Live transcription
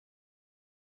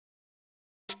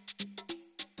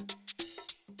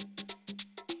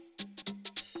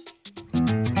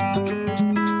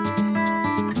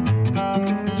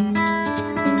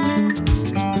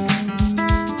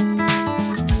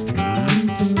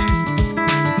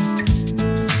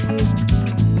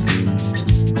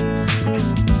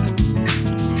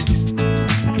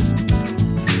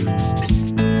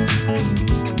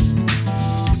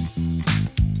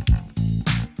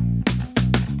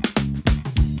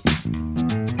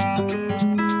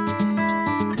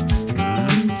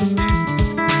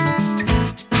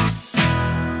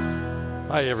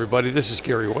Hi everybody, this is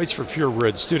Gary Weitz for Pure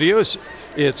Red Studios.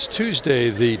 It's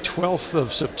Tuesday, the 12th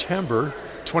of September,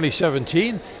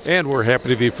 2017, and we're happy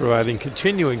to be providing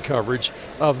continuing coverage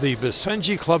of the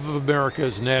Basenji Club of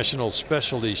America's National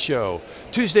Specialty Show.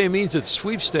 Tuesday means it's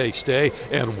Sweepstakes Day,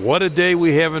 and what a day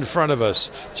we have in front of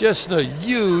us. Just a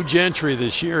huge entry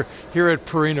this year here at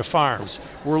Purina Farms.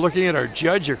 We're looking at our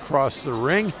judge across the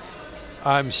ring.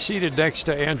 I'm seated next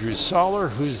to Andrew Soller,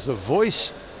 who's the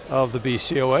voice of the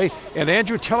BCOA. And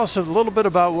Andrew, tell us a little bit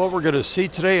about what we're going to see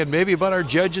today and maybe about our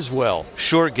judge as well.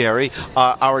 Sure, Gary.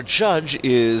 Our judge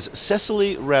is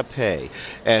Cecily Rapé,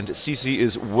 and Cece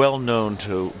is well known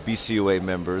to BCOA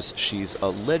members. She's a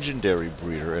legendary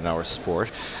breeder in our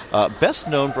sport, best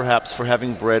known perhaps for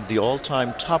having bred the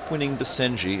all-time top-winning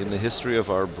Basenji in the history of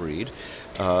our breed,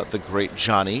 the great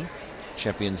Johnny,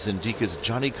 champion Zindika's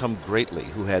Johnny Come Greatly,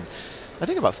 who had I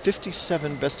think about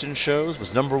 57 best in shows,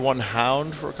 was #1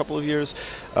 hound for a couple of years,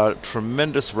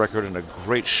 tremendous record and a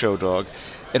great show dog.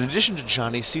 In addition to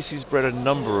Johnny, Cece's bred a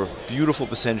number of beautiful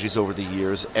Basenjis over the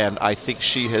years, and I think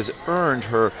she has earned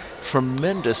her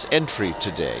tremendous entry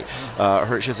today.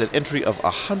 She has an entry of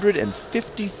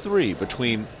 153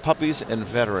 between puppies and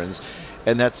veterans,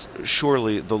 and that's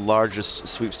surely the largest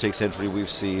sweepstakes entry we've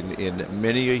seen in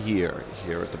many a year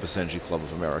here at the Basenji Club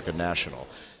of America National.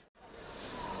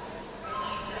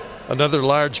 Another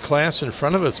large class in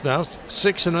front of us now,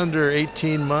 6 and under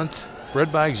 18-month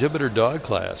bred by exhibitor dog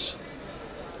class.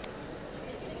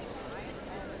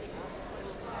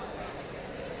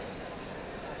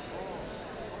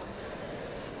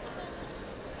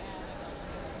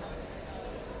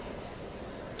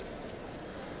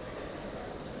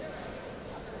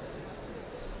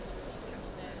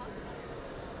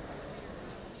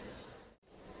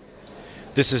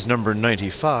 This is number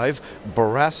 95,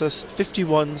 Borassus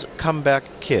 51's Comeback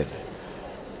Kid,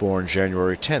 born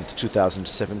January 10th,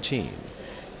 2017.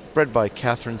 Bred by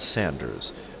Catherine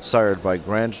Sanders, sired by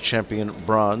Grand Champion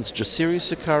Bronze Jasiri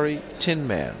Sakari Tin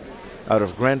Man, out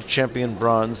of Grand Champion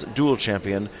Bronze Dual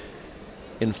Champion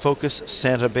In Focus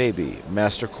Santa Baby,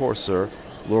 Master Courser,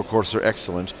 Lure Courser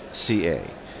Excellent, CA.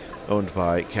 Owned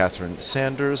by Catherine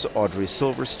Sanders, Audrey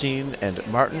Silverstein, and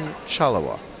Martin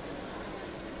Chalawa.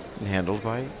 And handled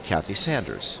by Kathy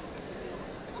Sanders.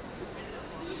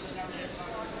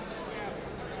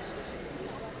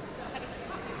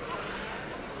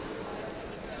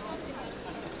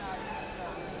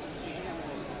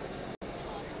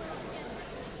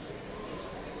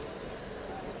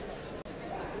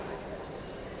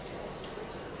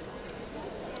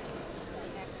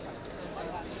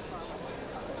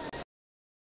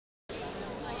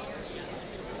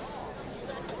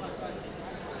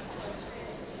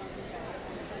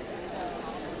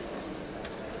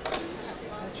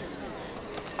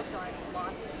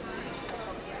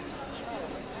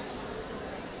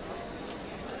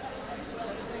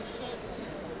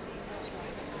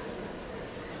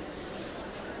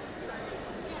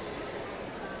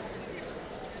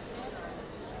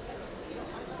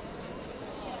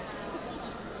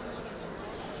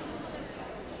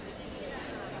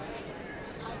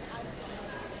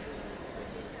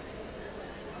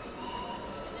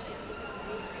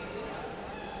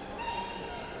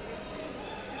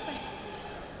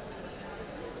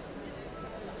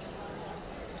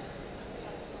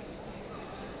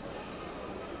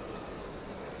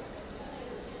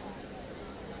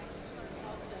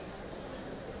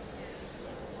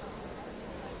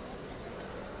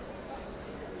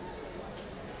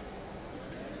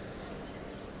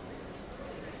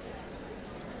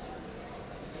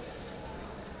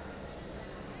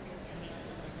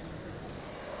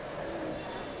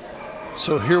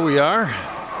 So here we are.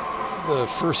 The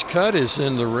first cut is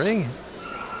in the ring.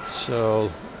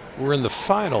 So we're in the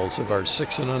finals of our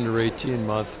 6 and under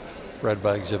 18-month bred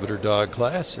by exhibitor dog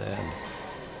class. And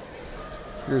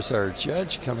here's our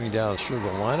judge coming down through the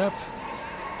lineup.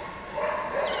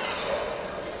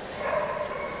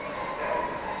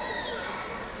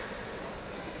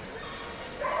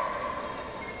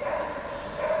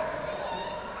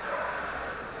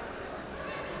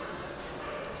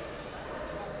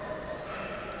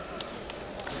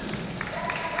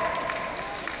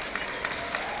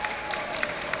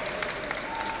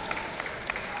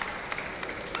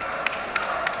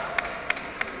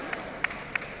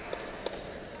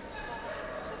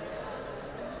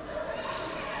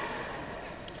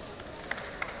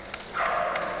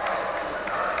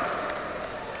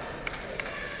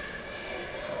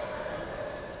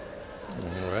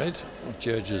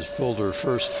 Judges pulled her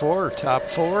first 4, top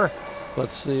 4.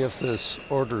 Let's see if this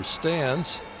order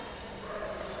stands.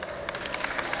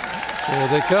 Here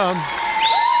they come.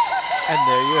 And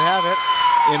there you have it.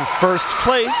 In first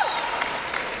place,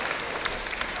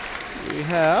 we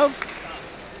have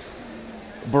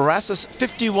Borassus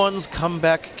 51's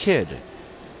Comeback Kid,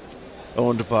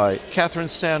 owned by Catherine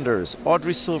Sanders,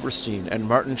 Audrey Silverstein, and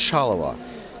Martin Chalawa,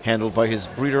 handled by his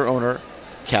breeder owner,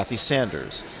 Kathy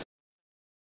Sanders.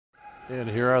 And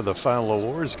here are the final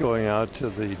awards going out to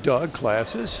the dog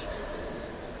classes.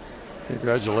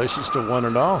 Congratulations to one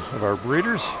and all of our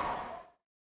breeders.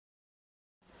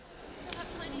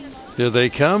 Here they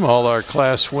come, all our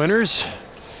class winners.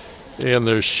 And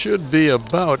there should be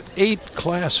about 8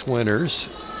 class winners.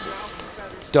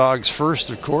 Dogs first,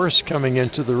 of course, coming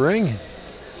into the ring.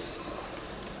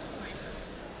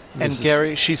 And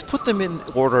Gary, she's put them in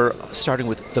order, starting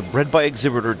with the bred by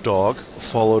exhibitor dog,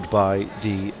 followed by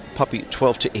the puppy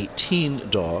 12 to 18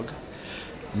 dog,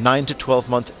 9 to 12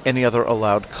 month any other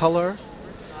allowed color,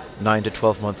 9 to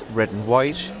 12 month red and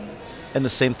white, and the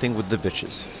same thing with the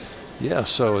bitches. Yeah,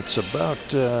 so it's about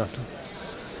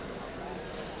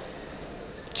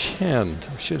 10.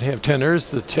 Should have 10.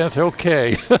 There's the 10th.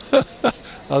 Okay.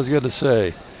 I was going to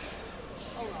say.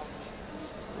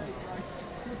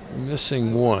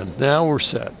 Missing one. Now we're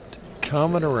set.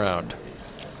 Coming around.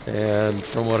 And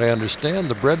from what I understand,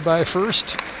 the bred by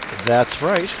first. That's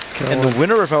right. And the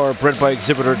winner of our bred by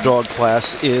exhibitor dog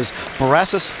class is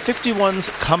Borassus 51's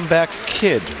Comeback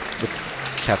Kid with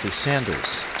Kathy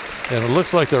Sanders. And it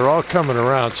looks like they're all coming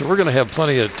around, so we're going to have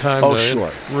plenty of time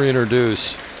to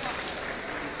reintroduce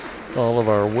all of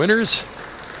our winners.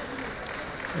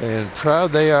 And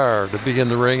proud they are to be in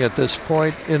the ring at this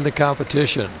point in the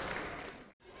competition.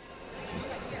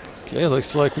 Okay,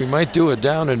 looks like we might do a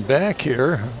down and back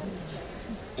here.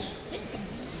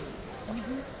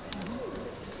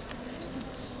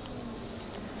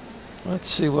 Let's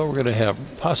see what we're going to have.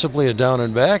 Possibly a down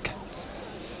and back.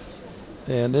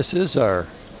 And this is our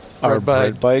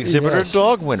bred by exhibitor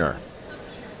dog winner.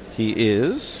 He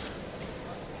is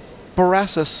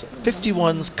Borassus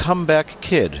 51's Comeback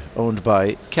Kid, owned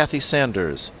by Kathy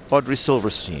Sanders, Audrey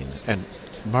Silverstein, and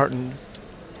Martin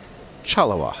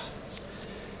Chalawa,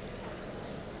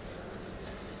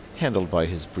 handled by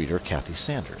his breeder Kathy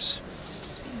Sanders.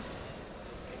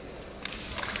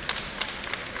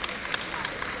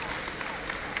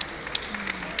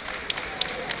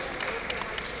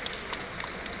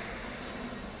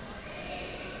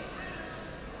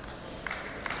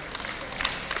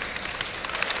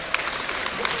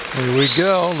 Here we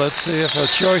go. Let's see if the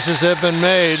choices have been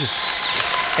made.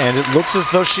 And it looks as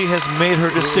though she has made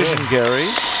her decision, Gary.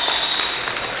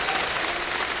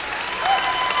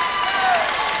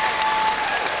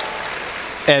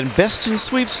 And best in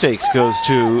sweepstakes goes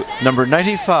to number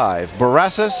 95,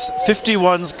 Borassus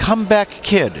 51's Comeback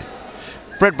Kid,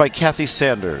 bred by Kathy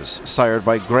Sanders, sired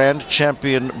by Grand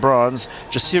Champion Bronze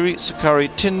Jasiri Sakari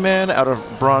Tin Man out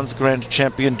of Bronze Grand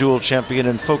Champion, Dual Champion,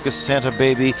 and Focus Santa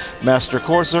Baby, Master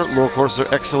Courser, Low Courser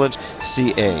Excellent,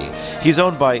 CA. He's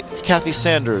owned by Kathy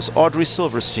Sanders, Audrey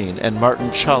Silverstein, and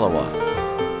Martin Chalawa.